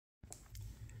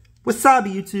What's up,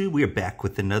 YouTube? We are back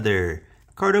with another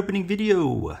card opening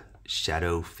video.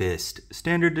 Shadowfist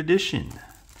Standard Edition.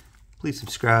 Please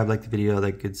subscribe, like the video, all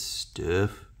that good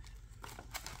stuff.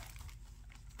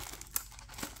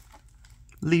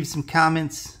 Leave some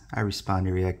comments. I respond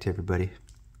and react to everybody.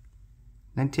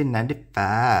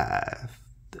 1995.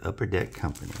 The Upper Deck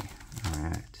Company.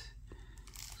 Alright.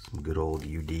 Some good old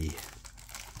UD.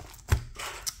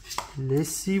 Let's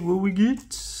see what we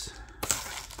get.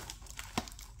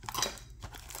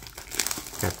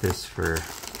 Got this for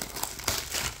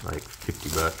like 50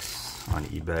 bucks on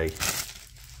eBay.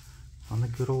 On the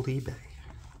good old eBay.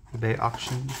 eBay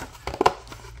auction.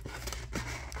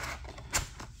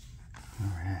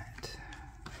 Alright.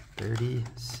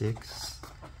 36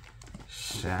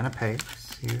 Shana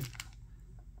packs here.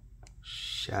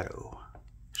 Shadow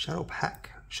pack.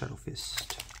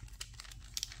 Shadowfist.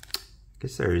 I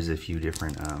guess there is a few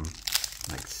different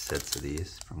like sets of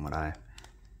these from what I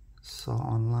saw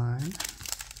online.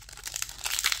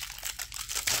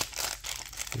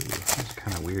 Ooh, those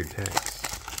kind of weird packs.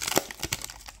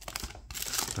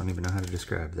 Don't even know how to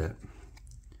describe that.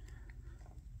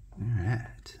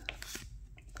 Alright.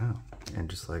 Oh, and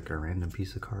just like a random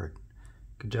piece of card.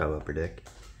 Good job, Upper Deck.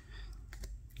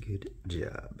 Good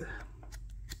job.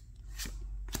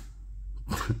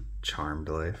 Charmed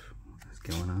life. What's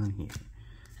going on here?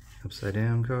 Upside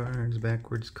down cards,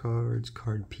 backwards cards,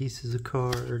 card pieces of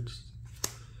cards.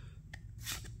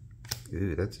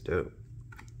 Ooh, that's dope.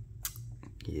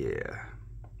 Yeah.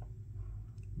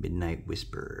 Midnight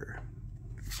Whisper.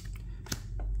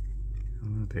 I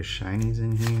don't know if there's shinies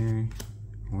in here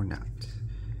or not.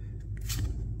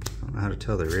 I don't know how to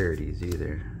tell the rarities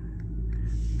either.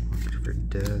 Marked for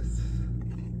Death.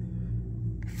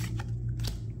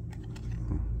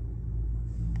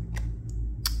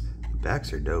 The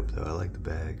backs are dope though. I like the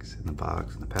bags and the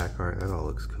box and the pack art. That all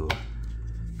looks cool.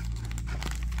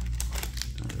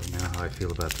 Don't really know how I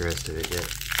feel about the rest of it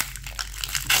yet.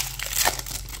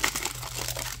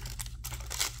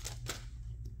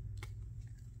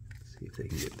 See if they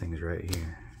can get things right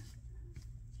here.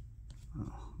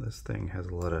 Oh, this thing has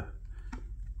a lot of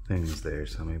things there,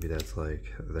 so maybe that's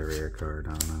like the rare card.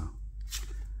 I don't know.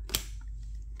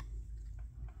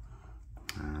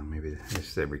 Maybe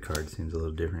just every card seems a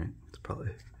little different. It's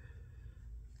probably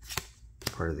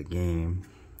part of the game.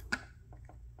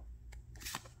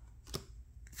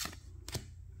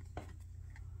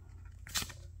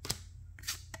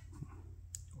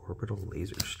 Orbital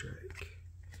Laser Strike.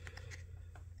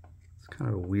 It's kind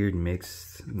of a weird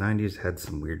mix. 90s had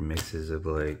some weird mixes of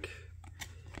like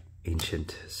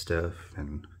ancient stuff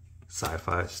and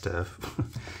sci-fi stuff.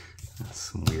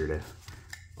 Some weird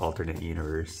alternate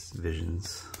universe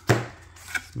visions.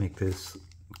 Let's make this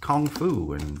Kung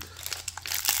Fu and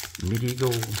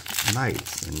medieval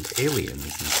knights and aliens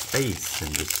and space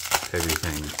and just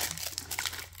everything.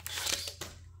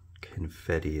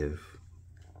 Confetti of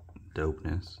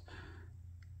dopeness.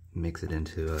 Mix it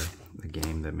into a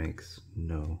game that makes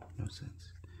no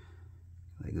sense.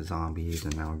 Like zombies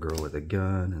and now a girl with a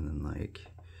gun and then like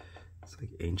it's like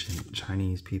ancient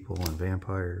Chinese people and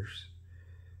vampires.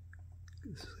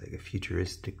 This is like a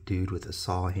futuristic dude with a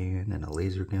saw hand and a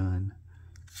laser gun.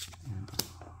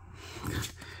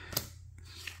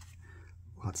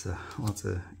 Lots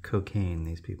of cocaine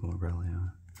these people are probably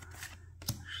on.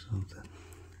 Or something.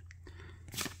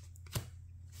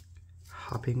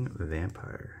 Hopping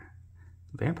Vampire.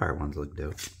 Vampire ones look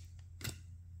dope.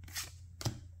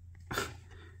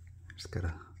 Just got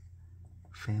a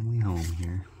family home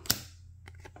here.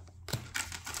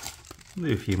 I'll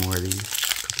do a few more of these.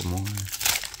 A couple more. I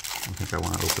don't think I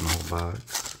want to open the whole box.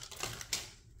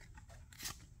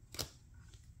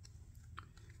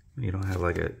 When you don't have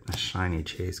like a shiny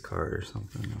chase card or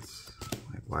something, it's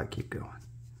like, why keep going?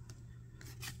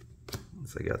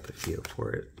 Once I got the feel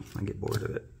for it, I get bored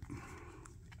of it.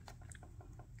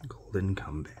 Golden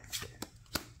Comeback.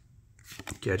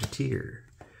 Gadgeteer.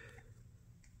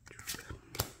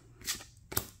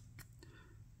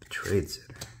 The Trade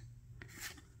Center.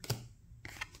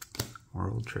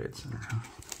 World Trade Center.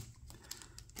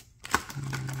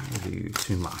 We'll do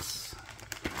Tumas.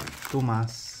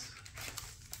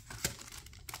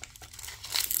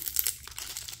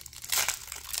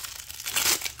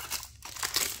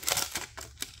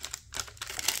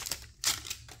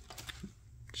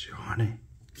 Johnny.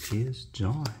 Here's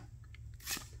John. What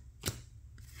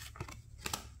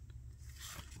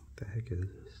the heck is this?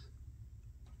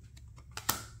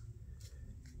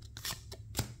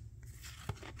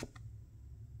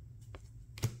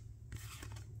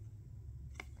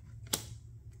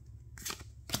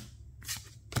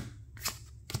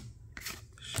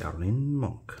 Shaolin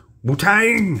Monk.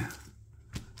 Wu-Tang!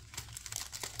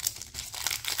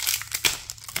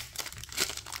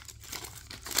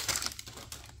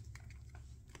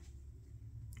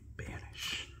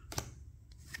 Banish.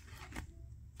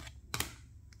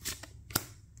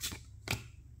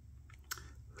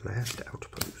 Last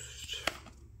Outpost.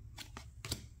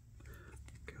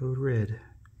 Code Red.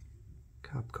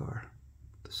 Cop Car.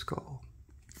 The Skull.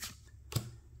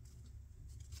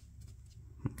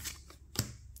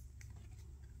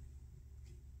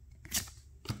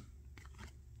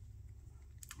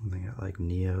 They got like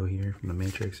Neo here from the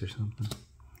Matrix or something.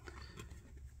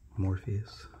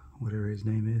 Morpheus, whatever his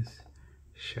name is.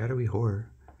 Shadowy Horror.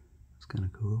 That's kind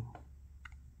of cool.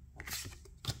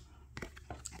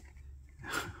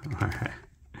 Alright.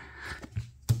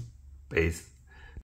 Peace.